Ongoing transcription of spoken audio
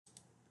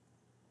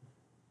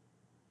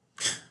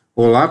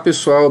Olá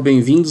pessoal,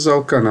 bem-vindos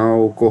ao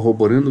canal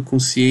Corroborando com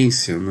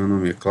Ciência. Meu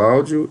nome é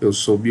Cláudio, eu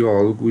sou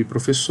biólogo e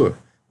professor.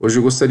 Hoje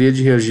eu gostaria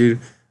de reagir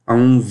a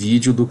um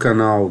vídeo do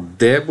canal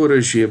Débora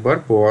G.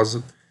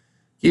 Barbosa,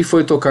 que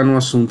foi tocar no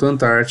assunto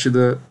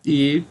Antártida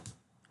e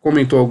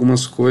comentou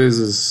algumas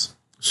coisas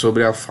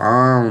sobre a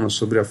fauna,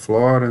 sobre a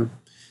flora.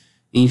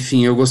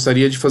 Enfim, eu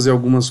gostaria de fazer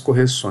algumas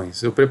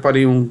correções. Eu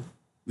preparei um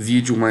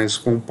vídeo mais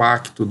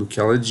compacto do que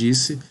ela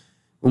disse.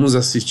 Vamos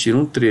assistir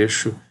um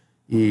trecho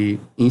e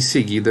em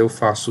seguida eu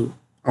faço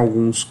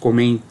alguns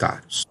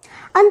comentários.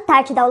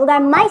 Antártida é o lugar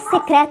mais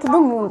secreto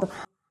do mundo.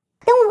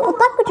 Então, o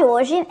tópico de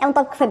hoje é um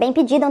tópico que foi bem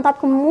pedido, é um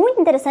tópico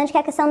muito interessante, que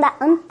é a questão da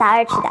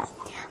Antártida.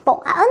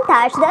 Bom, a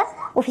Antártida,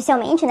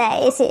 oficialmente, né,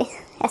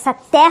 essa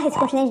terra, esse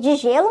continente de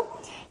gelo,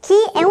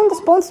 que é um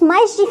dos pontos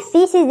mais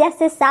difíceis de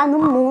acessar no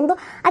mundo,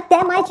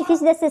 até mais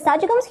difícil de acessar,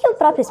 digamos que o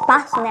próprio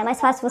espaço, né? É mais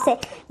fácil você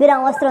virar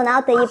um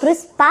astronauta e ir para o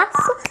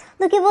espaço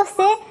do que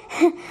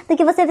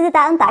você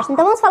visitar a Antártida.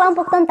 Então vamos falar um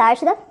pouco da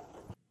Antártida.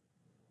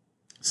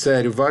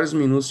 Sério, vários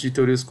minutos de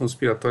teorias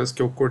conspiratórias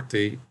que eu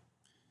cortei.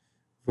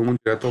 Vamos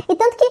direto ao... E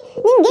tanto que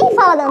ninguém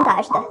fala da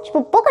Antártida.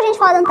 Tipo, pouca gente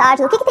fala da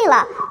Antártida. O que tem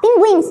lá?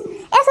 Pinguins.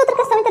 Essa é outra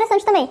questão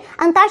interessante também.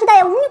 A Antártida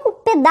é o único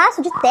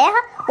pedaço de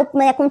terra,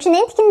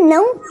 continente, que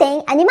não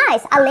tem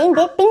animais, além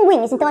de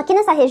pinguins. Então aqui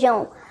nessa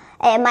região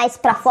mais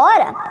pra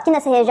fora, aqui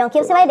nessa região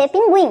aqui, você vai ver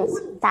pinguins,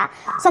 tá?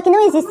 Só que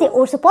não existe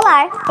urso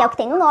polar, que é o que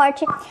tem no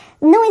norte.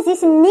 Não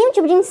existe nenhum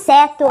tipo de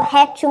inseto,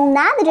 réptil,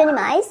 nada de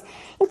animais.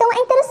 Então é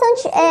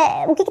interessante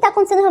o que está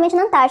acontecendo realmente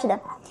na Antártida.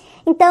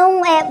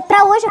 Então,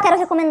 pra hoje eu quero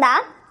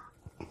recomendar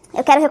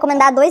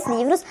 2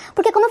 livros,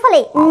 porque como eu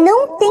falei,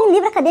 não tem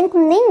livro acadêmico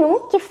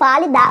nenhum que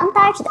fale da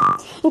Antártida.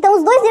 Então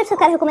os 2 livros que eu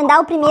quero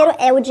recomendar, o primeiro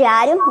é o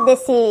diário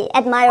desse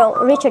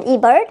Admiral Richard E.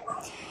 Byrd,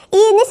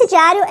 e nesse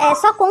diário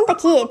só conta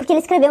aqui, porque ele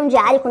escreveu um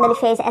diário quando ele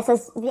fez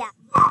essas viagens.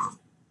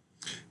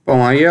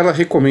 Bom, aí ela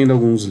recomenda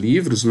alguns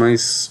livros,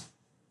 mas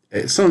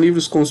são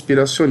livros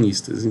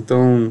conspiracionistas,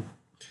 então,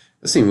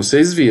 assim,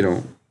 vocês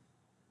viram,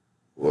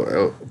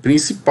 o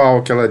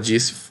principal que ela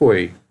disse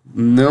foi,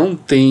 não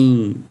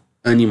tem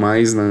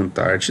animais na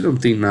Antártida, não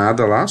tem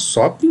nada lá,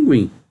 só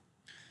pinguim.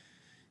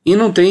 E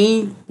não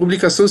tem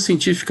publicação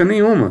científica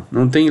nenhuma,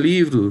 não tem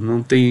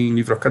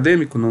livro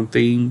acadêmico, não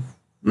tem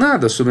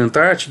nada sobre a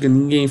Antártida,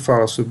 ninguém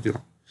fala sobre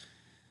lá.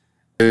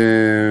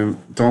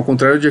 Então, ao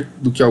contrário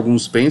do que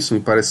alguns pensam,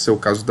 e parece ser o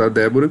caso da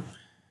Débora,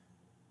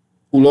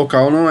 o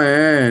local não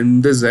é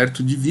um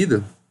deserto de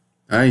vida.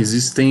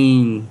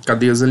 Existem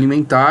cadeias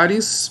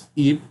alimentares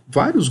e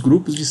vários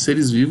grupos de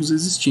seres vivos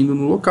existindo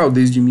no local,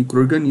 desde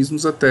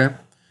micro-organismos até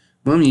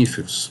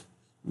mamíferos.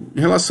 Em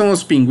relação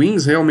aos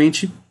pinguins,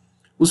 realmente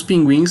os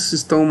pinguins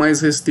estão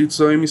mais restritos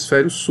ao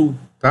hemisfério sul,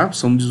 tá?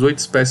 São 18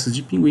 espécies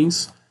de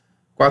pinguins,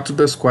 4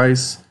 das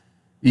quais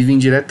vivem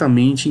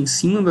diretamente em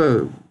cima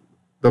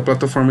da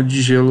plataforma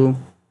de gelo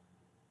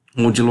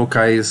ou de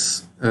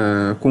locais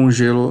com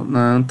gelo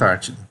na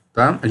Antártida,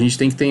 tá? A gente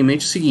tem que ter em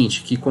mente o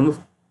seguinte, que quando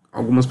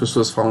algumas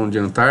pessoas falam de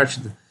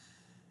Antártida,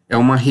 é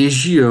uma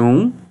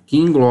região que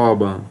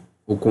engloba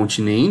o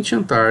continente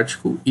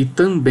antártico e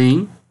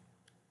também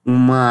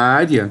uma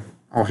área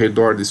ao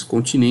redor desse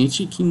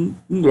continente que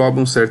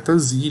englobam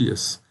certas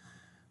ilhas.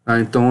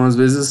 Então, às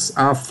vezes,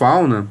 a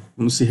fauna,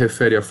 quando se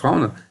refere à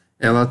fauna,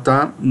 ela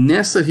está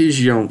nessa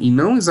região e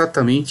não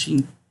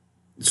exatamente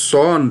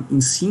só em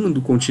cima do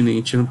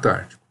continente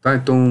antártico. Tá?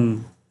 Então,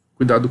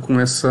 cuidado com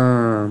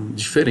essa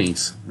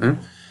diferença, né?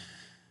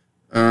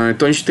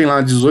 Então, a gente tem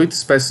lá 18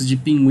 espécies de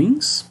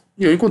pinguins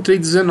e eu encontrei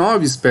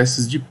 19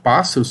 espécies de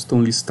pássaros que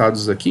estão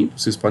listados aqui.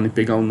 Vocês podem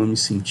pegar o nome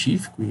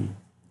científico e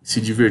se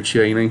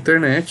divertir aí na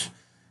internet.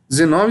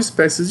 19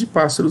 espécies de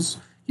pássaros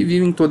que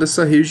vivem em toda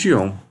essa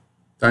região,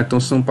 tá? Então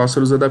são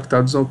pássaros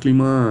adaptados ao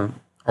clima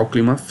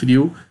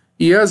frio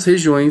e às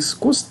regiões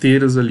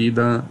costeiras ali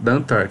da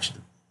Antártida.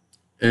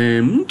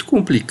 É muito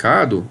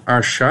complicado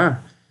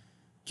achar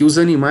que os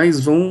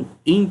animais vão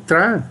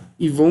entrar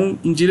e vão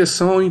em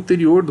direção ao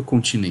interior do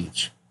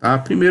continente, tá?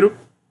 Primeiro,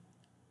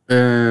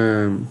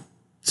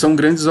 são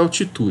grandes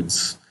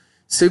altitudes.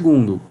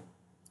 Segundo,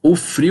 o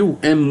frio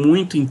é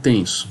muito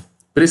intenso.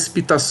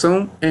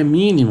 Precipitação é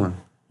mínima,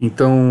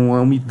 então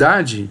a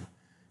umidade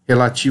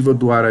relativa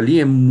do ar ali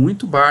é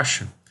muito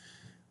baixa.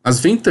 As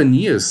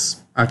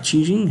ventanias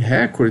atingem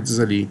recordes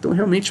ali, então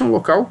realmente é um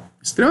local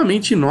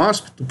extremamente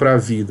inóspito para a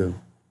vida.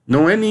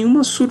 Não é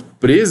nenhuma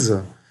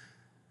surpresa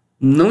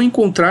não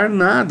encontrar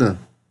nada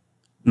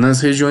nas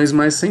regiões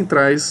mais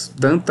centrais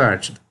da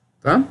Antártida,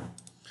 tá?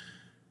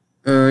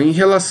 Em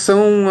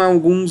relação a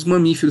alguns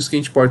mamíferos que a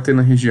gente pode ter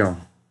na região,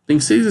 tem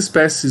 6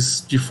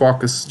 espécies de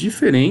focas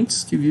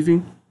diferentes que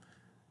vivem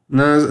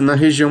na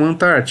região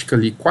antártica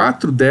ali.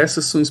 4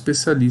 dessas são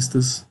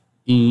especialistas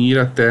em ir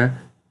até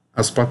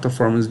as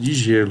plataformas de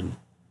gelo.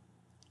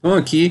 Então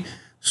aqui,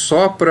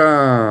 só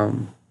para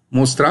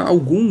mostrar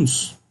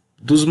alguns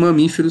dos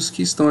mamíferos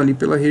que estão ali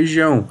pela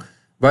região.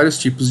 Vários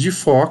tipos de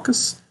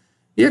focas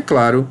e, é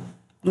claro,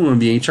 no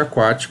ambiente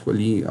aquático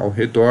ali ao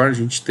redor, a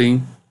gente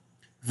tem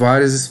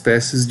várias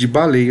espécies de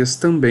baleias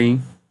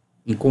também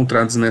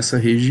encontradas nessa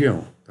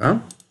região,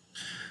 tá?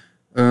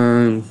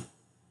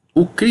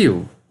 O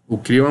crio. O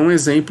crio é um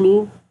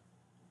exemplo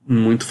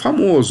muito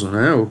famoso,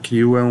 né? O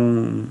crio é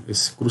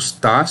esse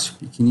crustáceo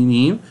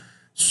pequenininho.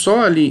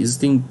 Só ali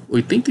existem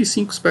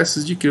 85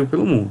 espécies de crio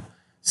pelo mundo.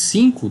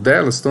 5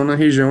 delas estão na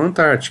região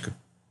antártica.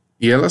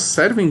 E elas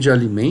servem de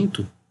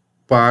alimento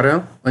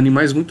para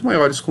animais muito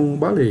maiores como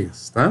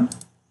baleias, tá?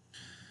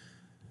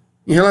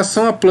 Em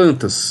relação a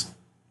plantas,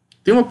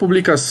 tem uma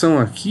publicação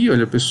aqui,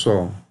 olha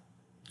pessoal,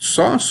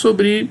 só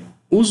sobre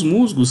os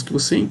musgos que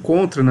você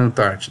encontra na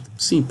Antártida.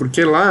 Sim,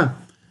 porque lá,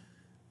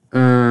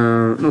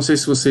 não sei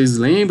se vocês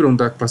lembram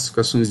das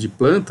classificações de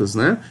plantas,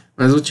 né?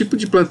 Mas o tipo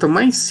de planta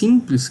mais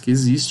simples que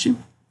existe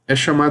é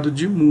chamado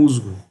de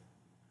musgo.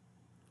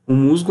 O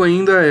musgo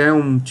ainda é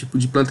um tipo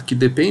de planta que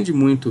depende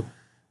muito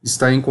de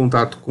estar em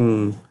contato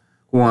com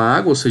a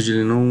água, ou seja,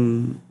 ele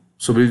não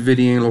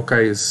sobreviveria em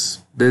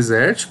locais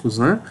desérticos,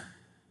 né?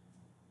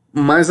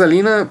 Mas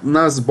ali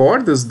nas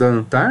bordas da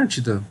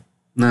Antártida,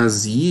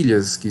 nas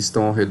ilhas que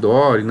estão ao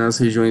redor e nas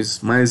regiões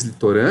mais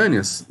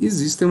litorâneas,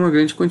 existem uma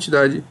grande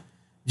quantidade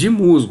de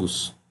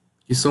musgos,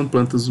 que são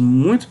plantas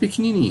muito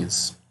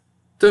pequenininhas.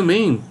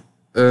 Também,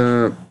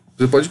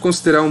 você pode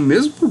considerar o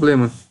mesmo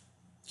problema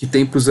que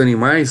tem para os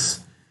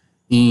animais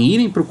em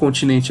irem para o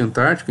continente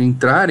antártico,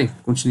 entrarem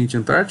no continente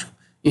antártico,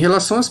 em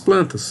relação às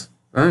plantas.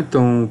 Tá?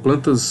 Então,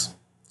 plantas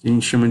que a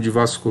gente chama de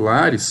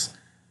vasculares,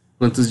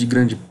 plantas de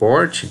grande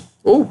porte,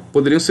 ou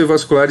poderiam ser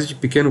vasculares de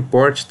pequeno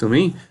porte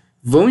também,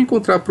 vão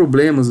encontrar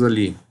problemas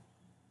ali.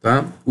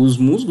 Tá? Os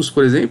musgos,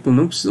 por exemplo,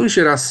 não precisam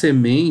gerar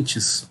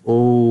sementes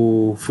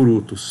ou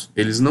frutos.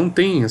 Eles não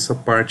têm essa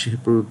parte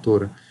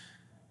reprodutora.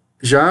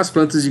 Já as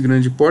plantas de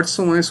grande porte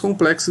são mais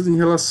complexas em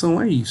relação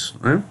a isso,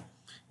 né?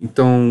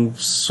 Então,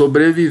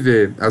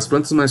 sobreviver. As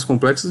plantas mais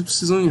complexas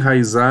precisam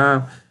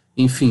enraizar,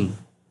 enfim.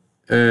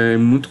 É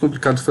muito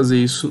complicado fazer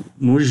isso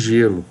no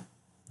gelo.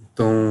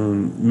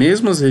 Então,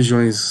 mesmo as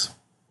regiões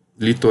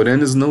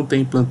litorâneas não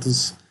têm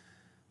plantas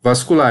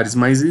vasculares,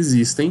 mas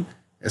existem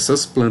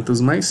essas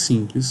plantas mais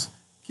simples,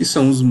 que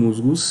são os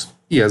musgos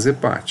e as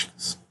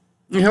hepáticas.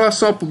 Em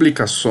relação a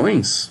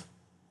publicações,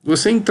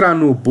 você entrar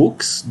no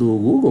Books do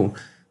Google,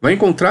 vai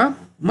encontrar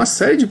uma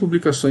série de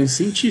publicações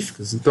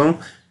científicas. Então,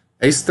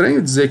 é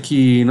estranho dizer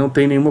que não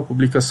tem nenhuma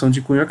publicação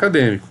de cunho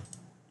acadêmico.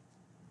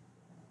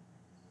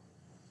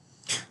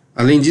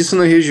 Além disso,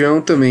 na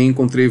região também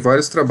encontrei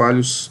vários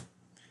trabalhos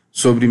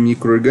sobre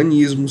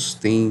micro-organismos.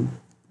 Tem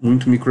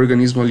muito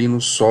micro-organismo ali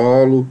no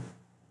solo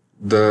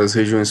das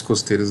regiões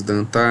costeiras da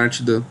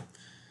Antártida.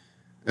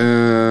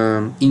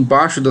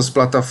 Embaixo das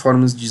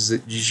plataformas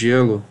de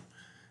gelo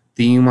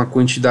tem uma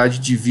quantidade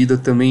de vida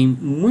também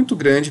muito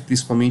grande,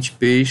 principalmente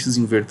peixes,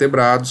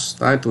 invertebrados.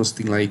 Tá? Então você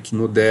tem lá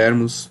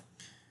equinodermos,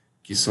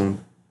 que são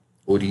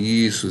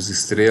ouriços,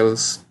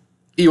 estrelas,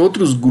 e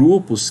outros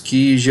grupos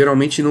que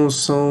geralmente não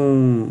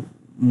são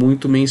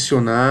muito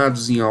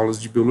mencionados em aulas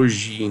de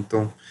biologia.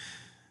 Então,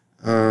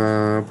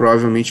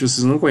 provavelmente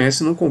vocês não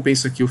conhecem, não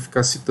compensa aqui eu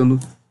ficar citando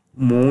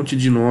um monte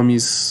de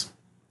nomes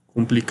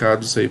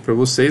complicados aí para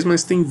vocês,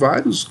 mas tem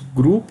vários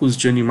grupos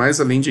de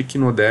animais além de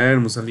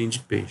equinodermos, além de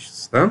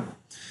peixes, tá?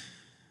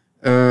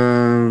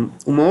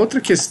 Uma outra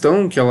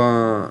questão que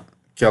ela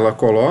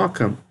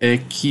coloca é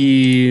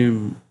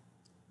que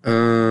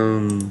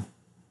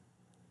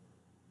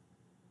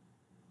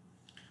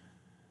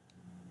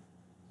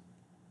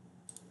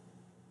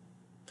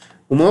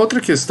uma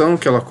outra questão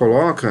que ela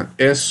coloca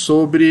é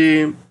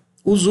sobre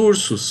os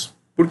ursos.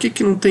 Por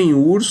que não tem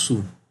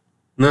urso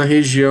na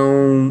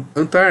região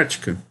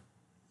antártica?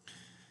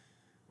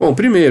 Bom,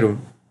 primeiro,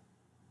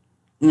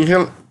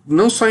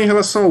 não só em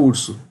relação ao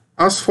urso,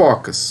 as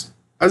focas.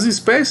 As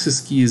espécies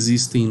que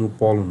existem no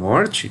Polo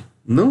Norte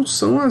não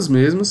são as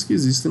mesmas que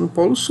existem no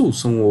Polo Sul,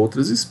 são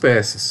outras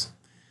espécies.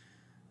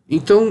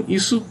 Então,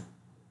 isso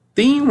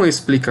tem uma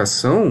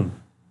explicação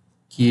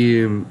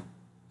que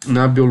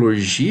na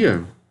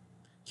biologia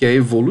que é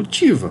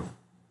evolutiva.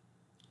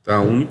 Tá?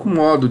 O único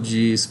modo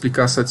de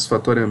explicar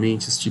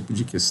satisfatoriamente esse tipo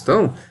de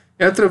questão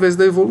é através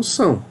da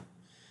evolução.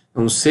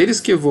 Então, os seres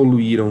que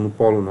evoluíram no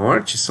Polo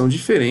Norte são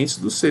diferentes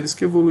dos seres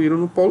que evoluíram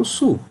no Polo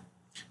Sul.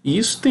 E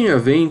isso tem a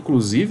ver,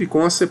 inclusive,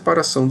 com a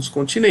separação dos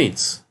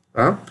continentes.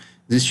 Tá?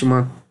 Existe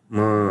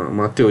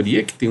uma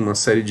teoria que tem uma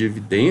série de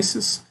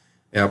evidências,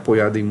 é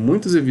apoiada em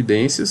muitas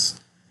evidências,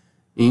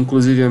 e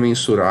inclusive é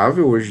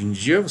mensurável hoje em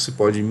dia, você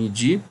pode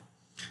medir,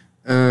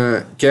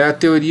 que é a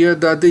teoria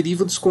da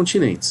deriva dos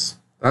continentes.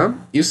 Tá?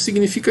 Isso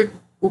significa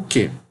o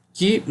quê?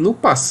 Que no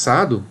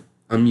passado,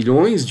 há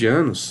milhões de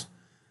anos,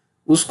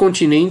 os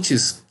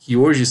continentes que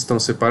hoje estão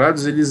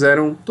separados, eles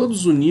eram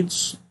todos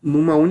unidos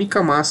numa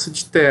única massa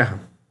de terra.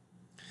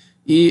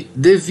 E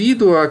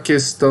devido à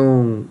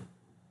questão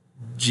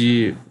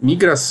de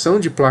migração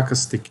de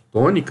placas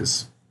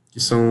tectônicas, que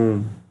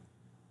são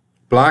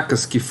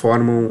placas que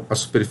formam a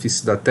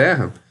superfície da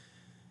Terra,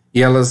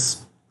 e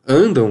elas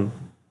andam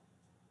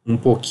um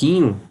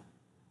pouquinho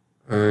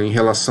em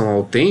relação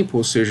ao tempo,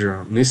 ou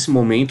seja, nesse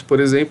momento, por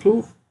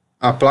exemplo,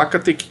 a placa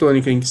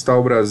tectônica em que está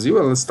o Brasil,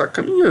 ela está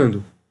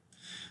caminhando.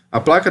 A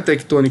placa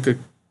tectônica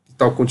que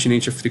está o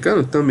continente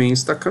africano também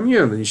está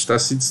caminhando. A gente está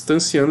se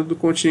distanciando do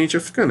continente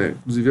africano.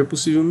 Inclusive é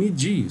possível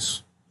medir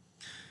isso.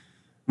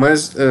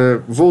 Mas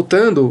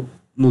voltando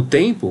no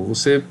tempo,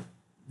 você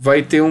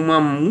vai ter uma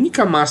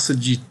única massa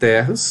de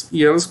terras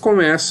e elas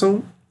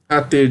começam a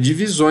ter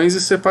divisões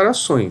e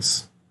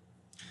separações.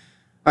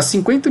 Há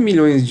 50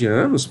 milhões de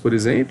anos, por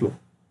exemplo,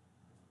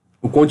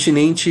 o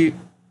continente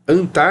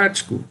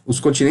antártico, os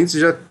continentes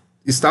já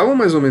estavam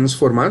mais ou menos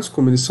formados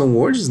como eles são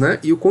hoje, né?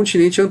 E o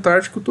continente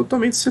antártico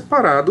totalmente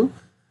separado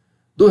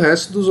do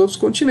resto dos outros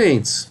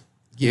continentes.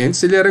 E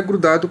antes ele era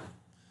grudado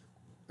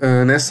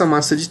nessa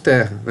massa de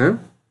terra, né?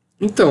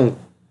 Então,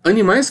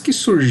 animais que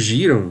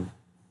surgiram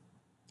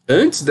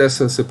antes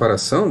dessa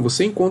separação,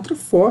 você encontra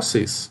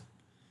fósseis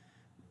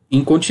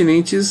em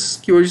continentes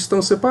que hoje estão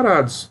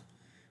separados.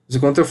 Você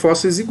encontra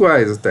fósseis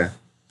iguais até.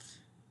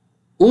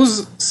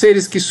 Os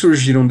seres que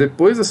surgiram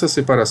depois dessa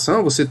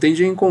separação, você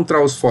tende a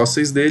encontrar os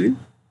fósseis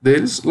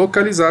deles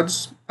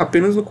localizados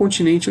apenas no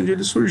continente onde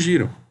eles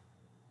surgiram.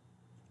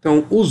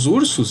 Então, os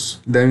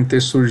ursos devem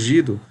ter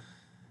surgido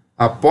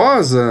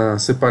após a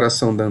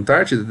separação da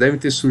Antártida, devem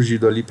ter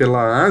surgido ali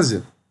pela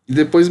Ásia e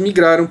depois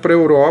migraram para a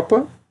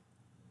Europa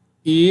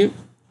e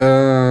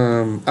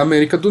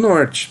América do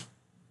Norte.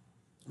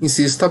 E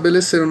se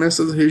estabeleceram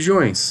nessas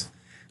regiões.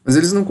 Mas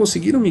eles não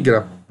conseguiram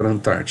migrar para a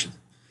Antártida.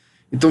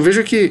 Então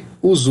veja que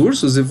os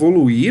ursos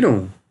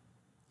evoluíram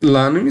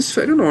lá no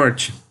hemisfério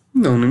norte,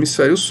 não no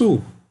hemisfério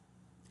sul.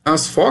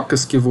 As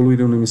focas que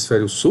evoluíram no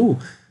hemisfério sul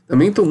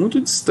também estão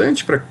muito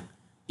distantes para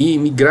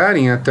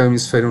migrarem até o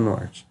hemisfério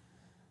norte.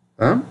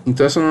 Tá?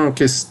 Então essa é uma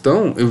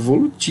questão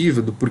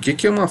evolutiva do porquê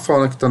que uma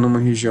fauna que está numa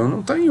região não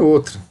está em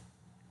outra.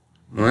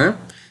 Não é?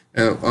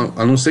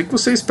 A não ser que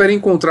você espere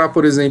encontrar,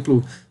 por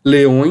exemplo,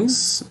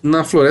 leões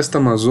na floresta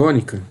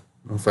amazônica.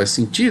 Não faz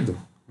sentido,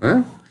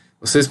 né?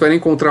 Você espera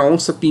encontrar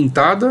onça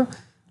pintada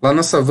lá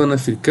na savana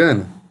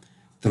africana.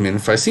 Também não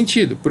faz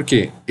sentido,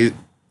 porque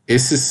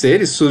esses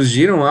seres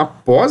surgiram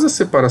após a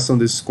separação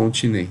desses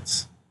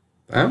continentes.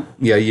 Tá?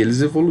 E aí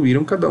eles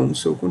evoluíram cada um no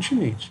seu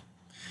continente.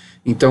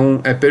 Então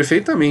é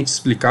perfeitamente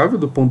explicável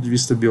do ponto de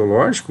vista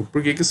biológico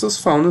por que essas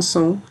faunas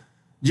são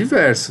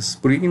diversas.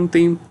 Por que não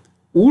tem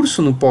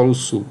urso no Polo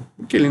Sul?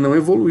 Porque ele não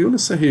evoluiu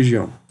nessa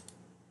região.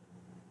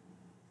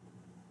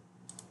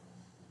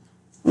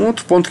 Um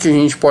outro ponto que a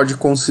gente pode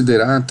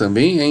considerar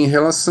também é em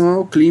relação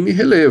ao clima e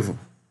relevo.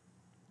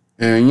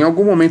 Em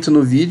algum momento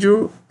no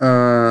vídeo,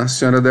 a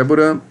senhora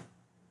Débora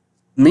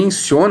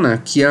menciona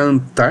que a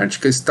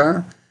Antártica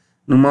está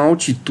numa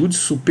altitude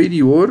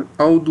superior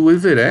ao do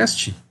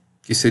Everest,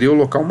 que seria o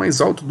local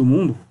mais alto do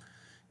mundo.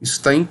 Isso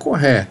está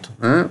incorreto,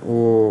 né?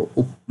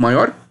 O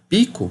maior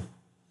pico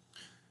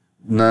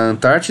na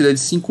Antártida é de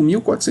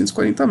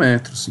 5.440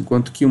 metros,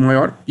 enquanto que o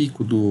maior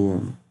pico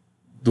do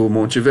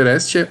Monte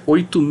Everest é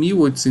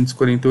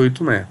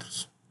 8.848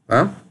 metros.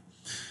 Tá?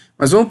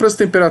 Mas vamos para as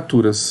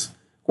temperaturas.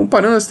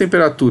 Comparando as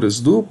temperaturas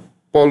do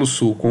Polo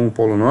Sul com o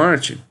Polo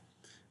Norte,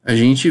 a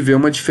gente vê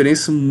uma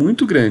diferença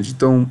muito grande.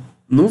 Então,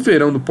 no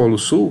verão do Polo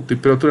Sul,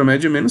 temperatura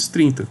média é menos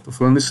 30. Estou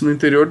falando isso no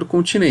interior do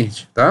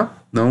continente, tá?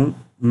 Não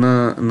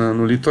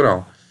no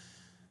litoral.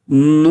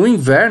 No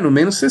inverno,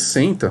 menos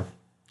 60.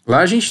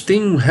 Lá a gente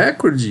tem um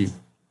recorde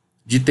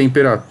de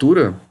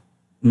temperatura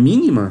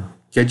mínima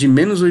que é de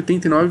menos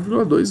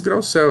 89,2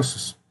 graus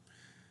Celsius.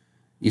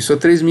 Isso a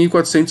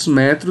 3.400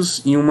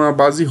 metros em uma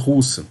base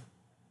russa.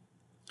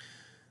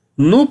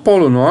 No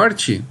Polo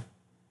Norte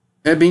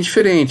é bem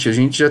diferente. A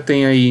gente já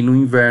tem aí no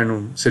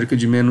inverno cerca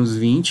de menos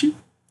 20.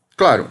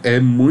 Claro, é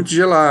muito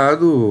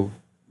gelado,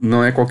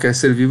 não é qualquer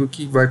ser vivo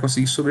que vai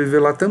conseguir sobreviver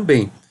lá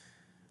também.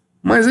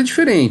 Mas é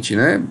diferente,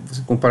 né?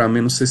 Você comparar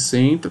menos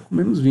 60 com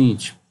menos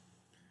 20.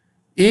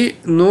 E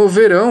no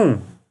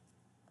verão,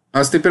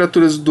 as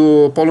temperaturas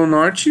do Polo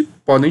Norte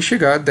podem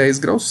chegar a 10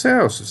 graus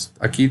Celsius.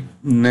 Aqui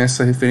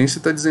nessa referência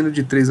está dizendo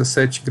de 3 a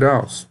 7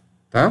 graus.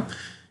 Tá?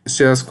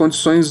 Se as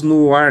condições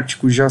no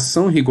Ártico já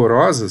são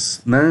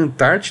rigorosas, na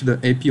Antártida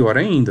é pior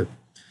ainda.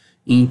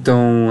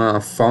 Então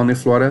a fauna e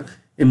flora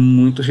é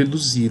muito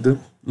reduzida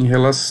em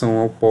relação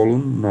ao Polo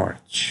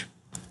Norte.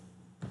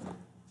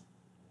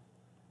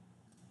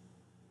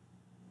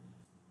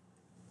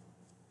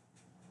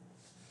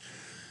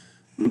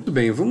 Muito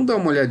bem, vamos dar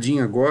uma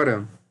olhadinha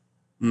agora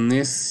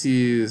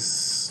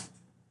nesses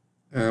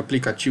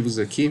aplicativos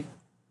aqui.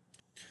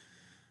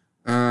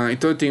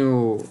 Então eu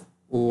tenho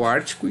o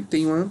Ártico e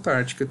tenho a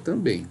Antártica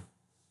também.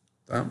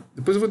 Tá?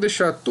 Depois eu vou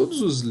deixar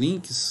todos os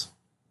links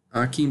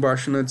aqui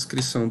embaixo na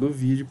descrição do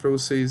vídeo para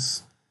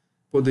vocês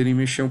poderem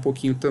mexer um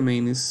pouquinho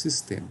também nesse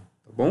sistema.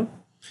 Tá bom?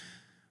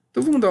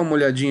 Então vamos dar uma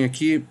olhadinha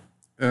aqui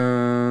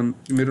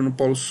primeiro no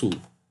Polo Sul.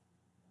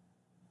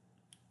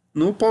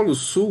 No Polo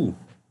Sul,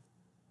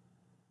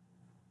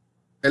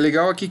 é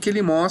legal aqui que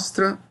ele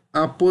mostra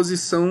a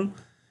posição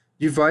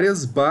de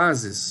várias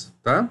bases,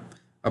 tá?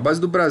 A base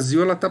do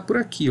Brasil, ela tá por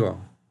aqui, ó.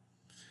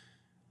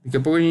 Daqui a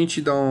pouco a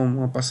gente dá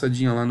uma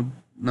passadinha lá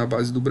na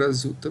base do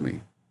Brasil também.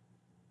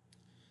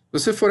 Se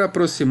você for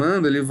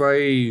aproximando, ele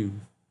vai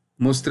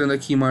mostrando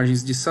aqui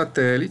imagens de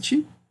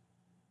satélite,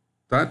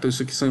 tá? Então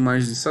isso aqui são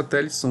imagens de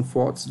satélite, são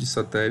fotos de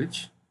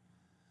satélite,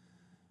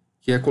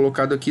 que é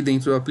colocado aqui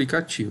dentro do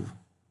aplicativo.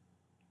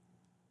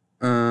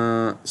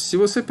 Se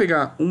você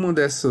pegar uma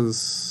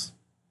desses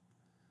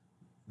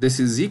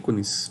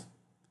ícones,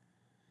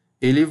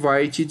 ele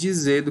vai te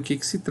dizer do que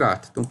se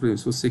trata. Então, por exemplo,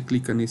 se você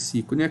clica nesse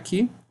ícone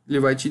aqui, ele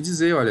vai te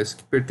dizer, olha, isso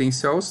aqui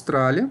pertence à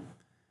Austrália.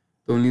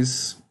 Então,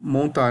 eles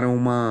montaram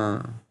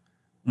uma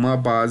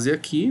base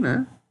aqui,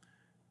 né?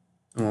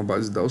 Uma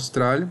base da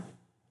Austrália.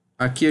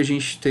 Aqui a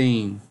gente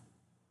tem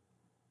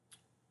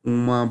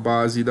uma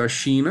base da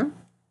China,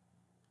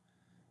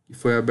 que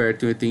foi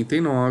aberta em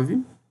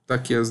 89. Tá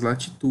aqui as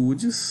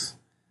latitudes.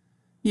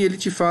 E ele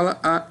te fala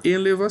a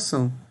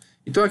elevação.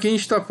 Então aqui a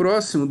gente está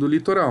próximo do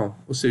litoral,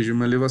 ou seja,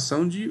 uma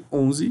elevação de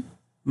 11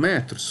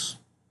 metros.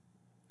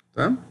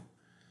 Tá?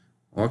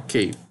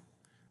 Ok.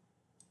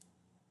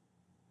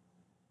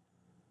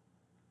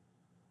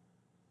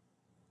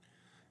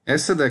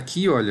 Essa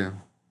daqui, olha,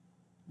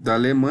 da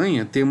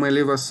Alemanha, tem uma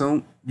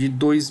elevação de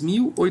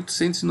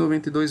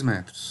 2.892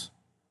 metros.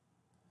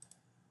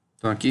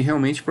 Então aqui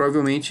realmente,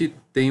 provavelmente,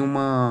 tem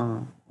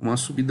uma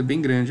subida bem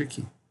grande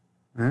aqui,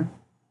 né?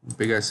 Vamos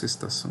pegar essa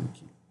estação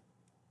aqui.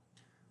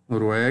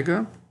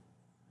 Noruega,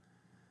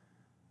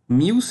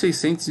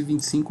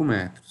 1.625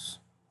 metros.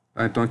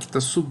 Tá? Então aqui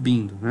está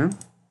subindo, né?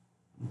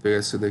 Vamos pegar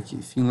essa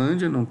daqui.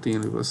 Finlândia não tem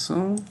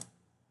elevação.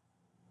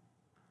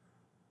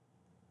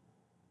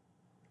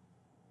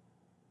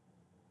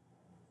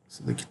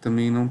 Essa daqui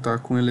também não está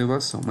com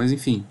elevação. Mas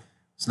enfim,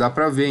 isso dá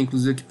para ver,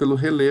 inclusive aqui pelo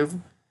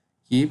relevo,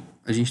 que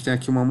a gente tem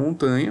aqui uma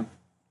montanha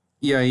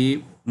e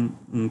aí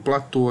um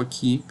platô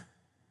aqui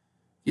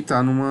que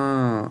está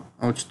numa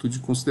altitude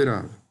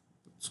considerável.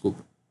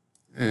 Desculpa.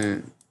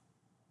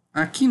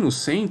 Aqui no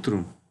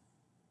centro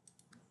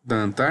da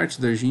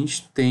Antártida a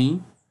gente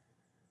tem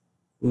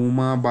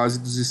uma base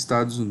dos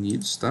Estados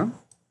Unidos, tá?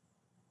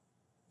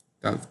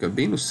 Fica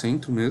bem no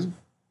centro mesmo.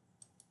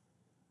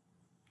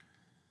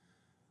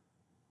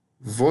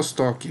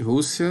 Vostok,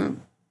 Rússia,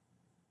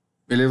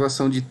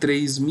 elevação de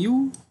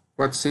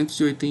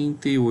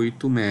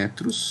 3.488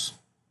 metros.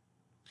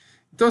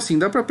 Então assim,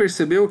 dá para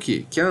perceber o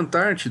quê? Que a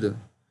Antártida,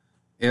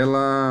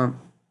 ela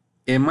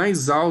é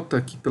mais alta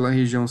aqui pela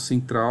região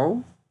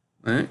central,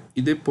 né?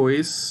 E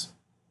depois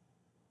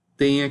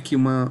tem aqui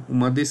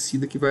uma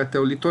descida que vai até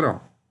o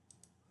litoral.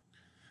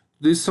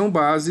 Tudo isso são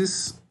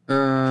bases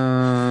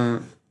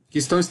que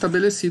estão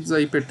estabelecidas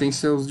aí,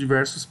 pertencem aos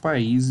diversos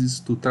países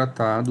do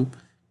tratado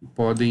e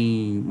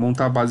podem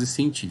montar bases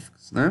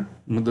científicas, né?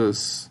 Um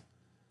dos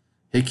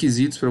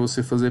requisitos para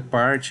você fazer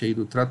parte aí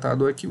do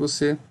tratado é que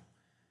você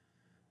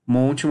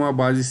monte uma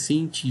base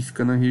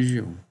científica na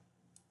região.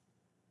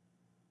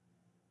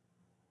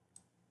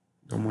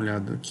 Dá uma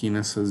olhada aqui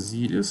nessas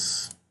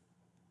ilhas.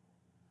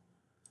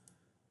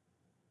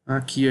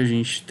 Aqui a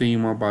gente tem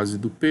uma base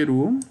do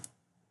Peru,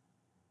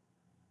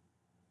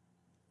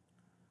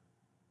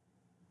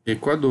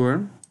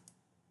 Equador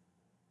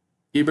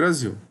e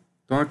Brasil.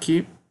 Então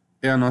aqui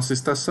é a nossa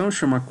estação,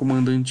 chama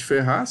Comandante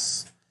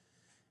Ferraz.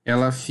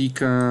 Ela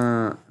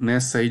fica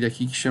nessa ilha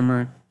aqui que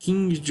chama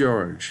King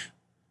George.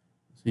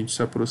 Se a gente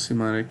se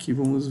aproximar aqui,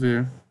 vamos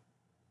ver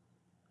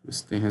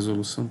se tem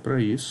resolução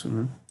para isso,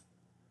 né?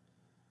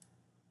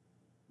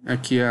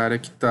 Aqui é a área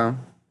que está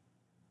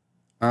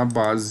a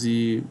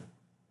base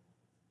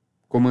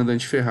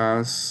Comandante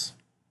Ferraz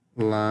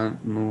lá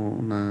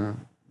na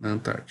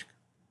Antártica.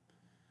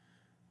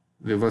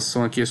 A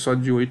elevação aqui é só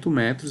de 8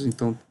 metros,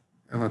 então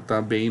ela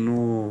está bem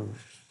no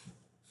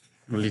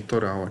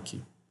litoral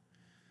aqui.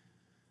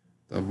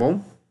 Tá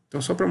bom?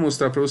 Então só para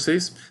mostrar para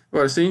vocês.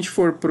 Agora, se a gente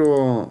for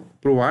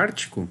pro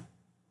Ártico,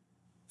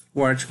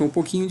 o Ártico é um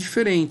pouquinho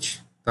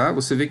diferente, tá?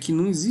 Você vê que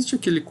não existe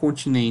aquele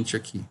continente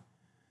aqui.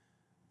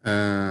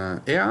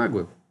 É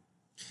água.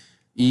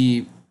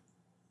 E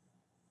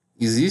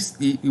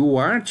o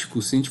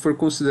Ártico, se a gente for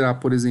considerar,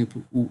 por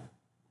exemplo,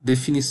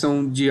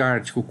 definição de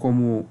Ártico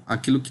como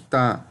aquilo que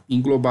está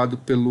englobado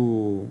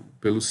pelo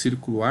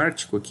Círculo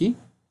Ártico aqui,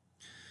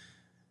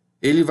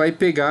 ele vai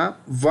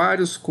pegar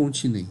vários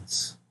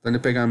continentes. Então ele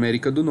vai pegar a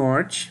América do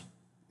Norte,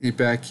 ele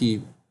pega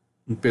aqui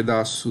um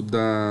pedaço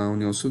da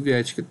União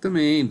Soviética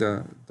também,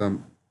 da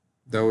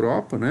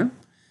Europa, né?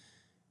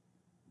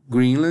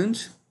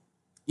 Greenland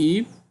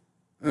e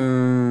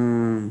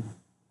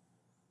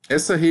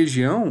essa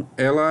região,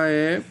 ela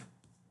é,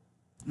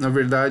 na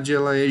verdade,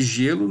 ela é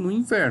gelo no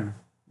inverno,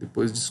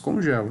 depois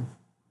descongela,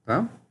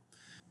 tá?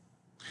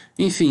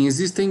 Enfim,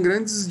 existem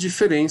grandes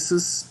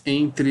diferenças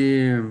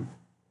entre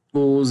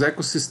os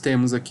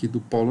ecossistemas aqui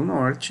do Polo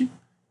Norte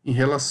em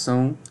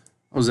relação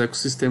aos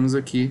ecossistemas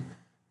aqui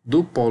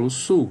do Polo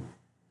Sul,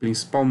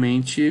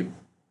 principalmente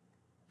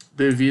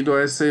devido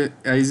a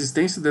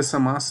existência dessa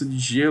massa de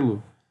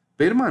gelo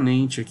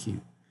permanente aqui.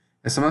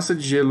 Essa massa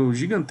de gelo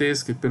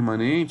gigantesca e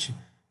permanente,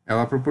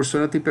 ela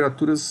proporciona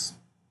temperaturas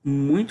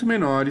muito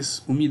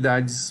menores,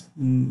 umidades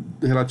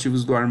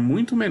relativas do ar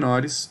muito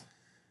menores,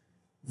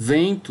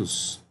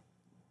 ventos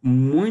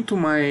muito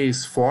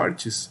mais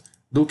fortes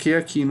do que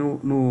aqui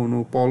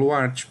no Polo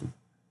Ártico,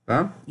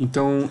 tá?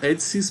 Então é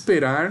de se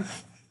esperar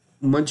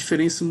uma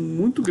diferença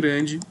muito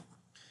grande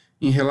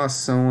em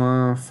relação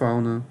à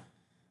fauna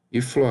e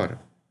flora.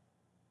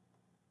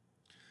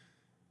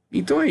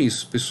 Então é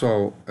isso,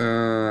 pessoal.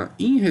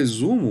 Em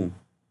resumo,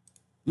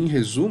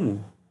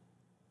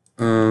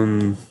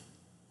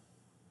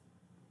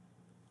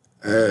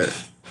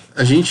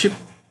 a gente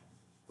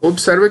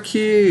observa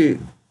que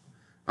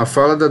a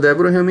fala da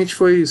Débora realmente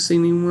foi sem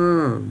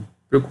nenhuma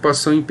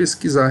preocupação em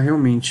pesquisar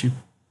realmente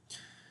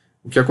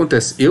o que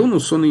acontece. Eu não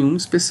sou nenhum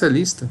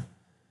especialista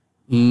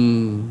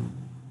em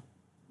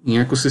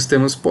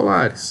ecossistemas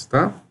polares,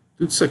 tá?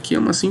 Tudo isso aqui é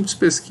uma simples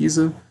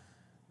pesquisa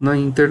na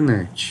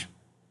internet.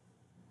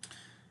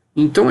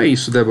 Então é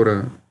isso,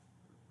 Débora.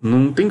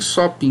 Não tem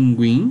só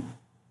pinguim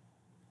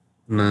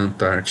na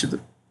Antártida.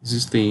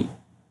 Existem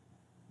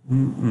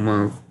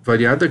uma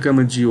variada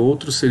gama de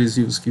outros seres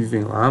vivos que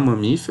vivem lá,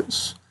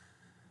 mamíferos,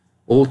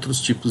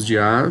 outros tipos de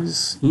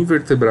aves,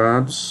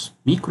 invertebrados,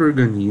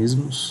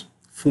 micro-organismos,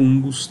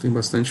 fungos, tem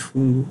bastante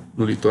fungo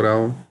no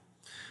litoral,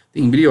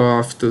 tem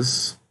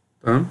briófitas,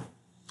 tá?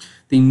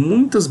 Tem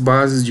muitas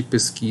bases de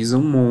pesquisa,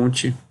 um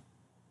monte,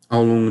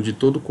 ao longo de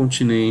todo o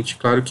continente.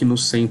 Claro que no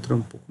centro é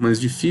um pouco mais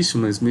difícil,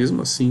 mas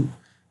mesmo assim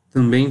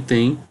também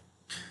tem.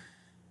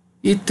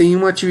 E tem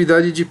uma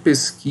atividade de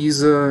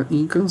pesquisa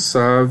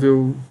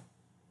incansável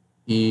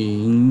e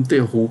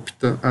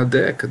ininterrupta há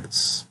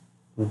décadas,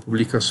 com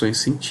publicações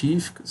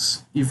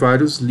científicas e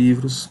vários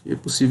livros que é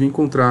possível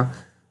encontrar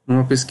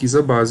numa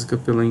pesquisa básica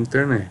pela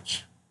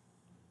internet.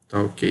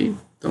 Tá ok?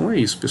 Então é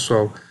isso,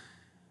 pessoal.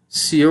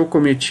 Se eu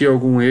cometi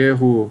algum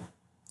erro,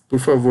 por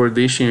favor,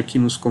 deixem aqui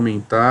nos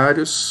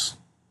comentários.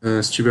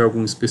 Se tiver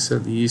algum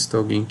especialista,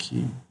 alguém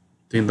que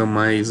entenda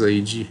mais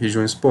aí de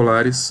regiões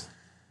polares,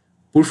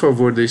 por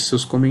favor, deixe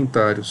seus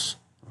comentários,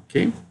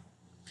 ok?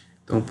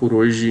 Então, por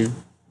hoje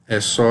é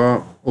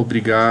só.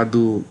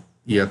 Obrigado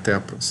e até a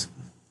próxima.